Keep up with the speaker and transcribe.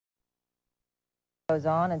Goes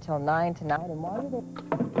on until 9 tonight, and why do they...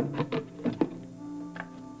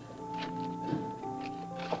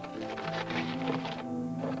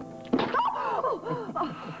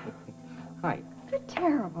 Hi. They're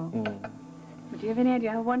terrible. But do you have any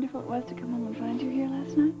idea how wonderful it was to come home and find you here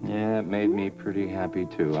last night? Yeah, it made me pretty happy,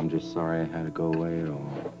 too. I'm just sorry I had to go away at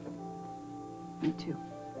all. Me too.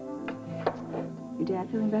 Your dad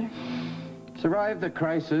feeling better? Survived the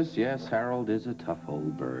crisis. Yes, Harold is a tough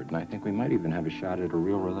old bird, and I think we might even have a shot at a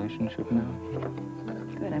real relationship now.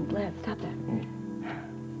 Good, I'm glad. Stop that. And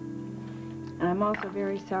I'm also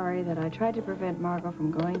very sorry that I tried to prevent Margot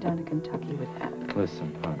from going down to Kentucky with Adam.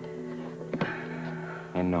 Listen, hon.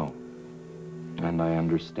 I know. And I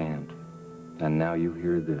understand. And now you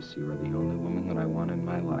hear this. You are the only woman that I want in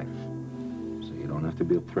my life. So you don't have to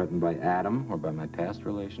be threatened by Adam or by my past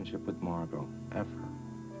relationship with Margot. Ever.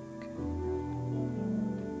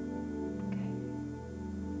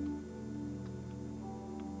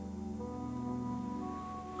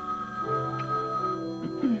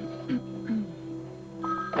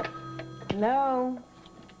 No.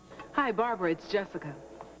 Hi, Barbara, it's Jessica.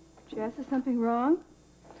 Jess, is something wrong?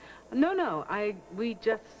 No, we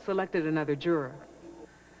just selected another juror.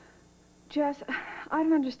 Jess, I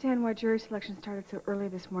don't understand why jury selection started so early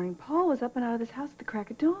this morning. Paul was up and out of his house at the crack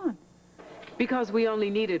of dawn. Because we only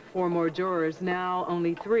needed 4 more jurors, now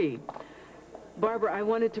only 3. Barbara, I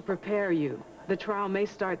wanted to prepare you. The trial may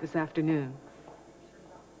start this afternoon.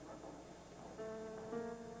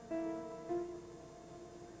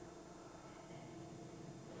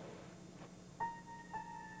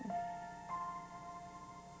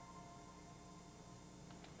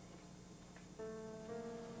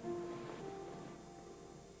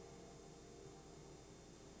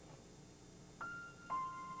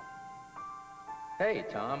 Hey,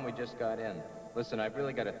 Tom, we just got in. Listen, I've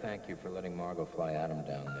really got to thank you for letting Margot fly Adam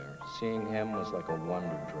down there. Seeing him was like a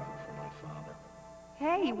wonder drug for my father.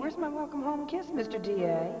 Hey, where's my welcome home kiss, Mr.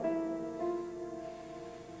 D.A.?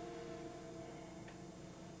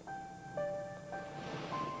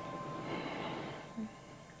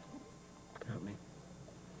 Got me.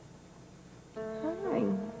 Hi.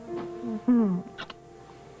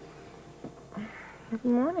 Good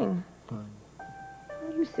morning. What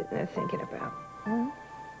are you sitting there thinking about? Huh?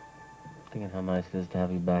 Thinking how nice it is to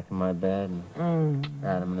have you back in my bed and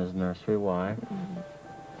Adam in his nursery. Why?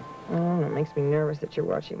 Oh, it makes me nervous that you're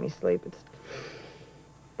watching me sleep. It's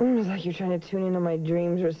like you're trying to tune into my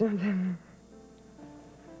dreams or something.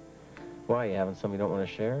 Why? You having something you don't want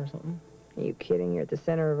to share or something? Are you kidding? You're at the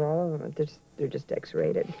center of all of them. They're just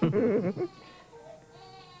X-rated.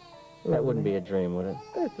 That wouldn't be a dream, would it?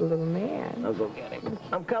 That's a little man. I'll go get him.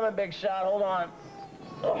 I'm coming, big shot. Hold on.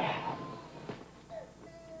 Oh.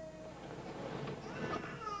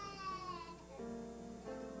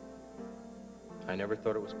 I never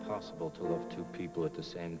thought it was possible to love 2 people at the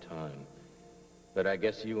same time. But I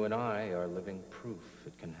guess you and I are living proof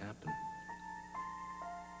it can happen.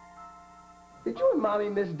 Did you and Mommy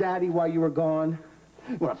miss Daddy while you were gone?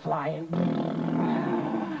 You want to fly in?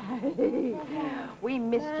 We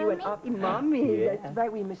missed you and Mommy. Yeah. That's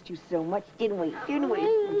right. We missed you so much, didn't we?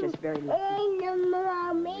 We're just very lucky.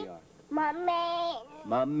 Mommy. Mommy.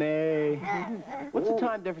 Mommy. What's the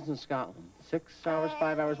time difference in Scotland? 6 hours,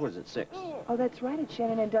 5 hours? What is it, 6? Oh, that's right. It's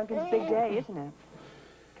Shannon and Duncan's big day, isn't it?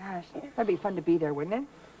 Gosh, that'd be fun to be there, wouldn't it?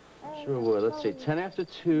 Sure would. Let's see, 10 after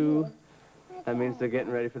 2. That means they're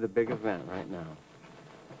getting ready for the big event right now.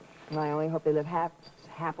 And I only hope they live as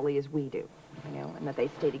happily as we do, you know, and that they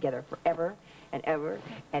stay together forever and ever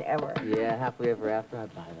and ever. Yeah, happily ever after.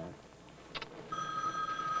 I'd buy that.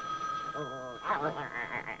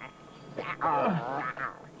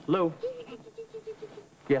 Lou.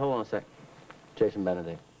 Yeah, hold on a sec. Jason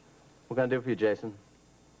Benedict. What can I do for you, Jason?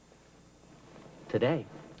 Today.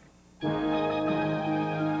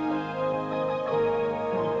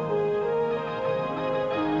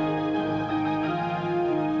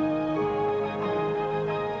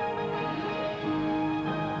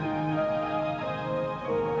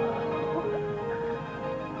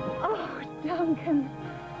 Oh, Duncan.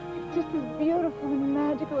 It's just as beautiful and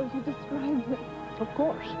magical as you described it. Of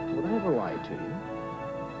course. Would I ever lie to you?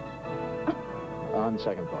 On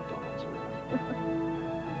second thought, don't answer.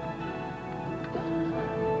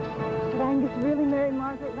 Did Angus really marry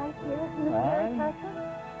Margaret right here in this very castle?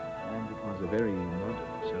 And it was a very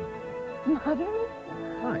modern ceremony. Modern?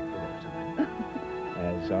 Aye, for a time.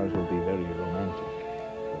 As ours will be very romantic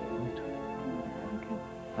for a long time.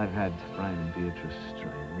 I've had Brian and Beatrice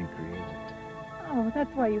try and recreate it. Oh,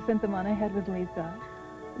 that's why you sent them on ahead with Lisa.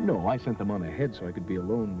 No, I sent them on ahead so I could be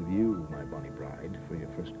alone with you, my bonny bride, for your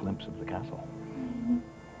first glimpse of the castle.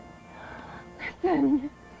 Then...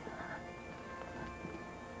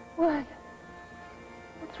 What?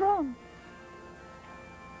 What's wrong?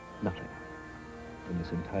 Nothing. And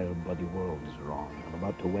this entire bloody world is wrong. I'm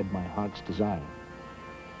about to wed my heart's desire.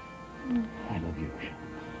 I love you, Shannon,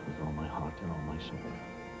 with all my heart and all my soul.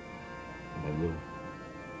 And I will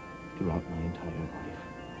throughout my entire life.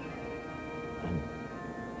 And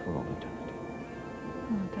for all eternity.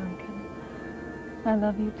 Oh, Duncan. I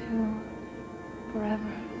love you too.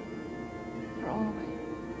 Forever. For always.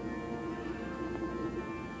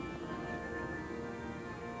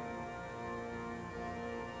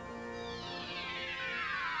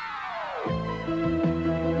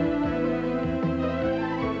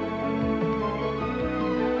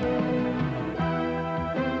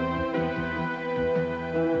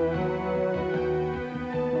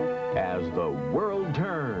 As the world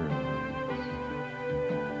turns.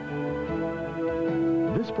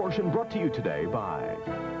 This portion brought to you today by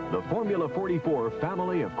the Formula 44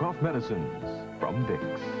 family of cough medicines from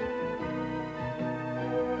Vicks.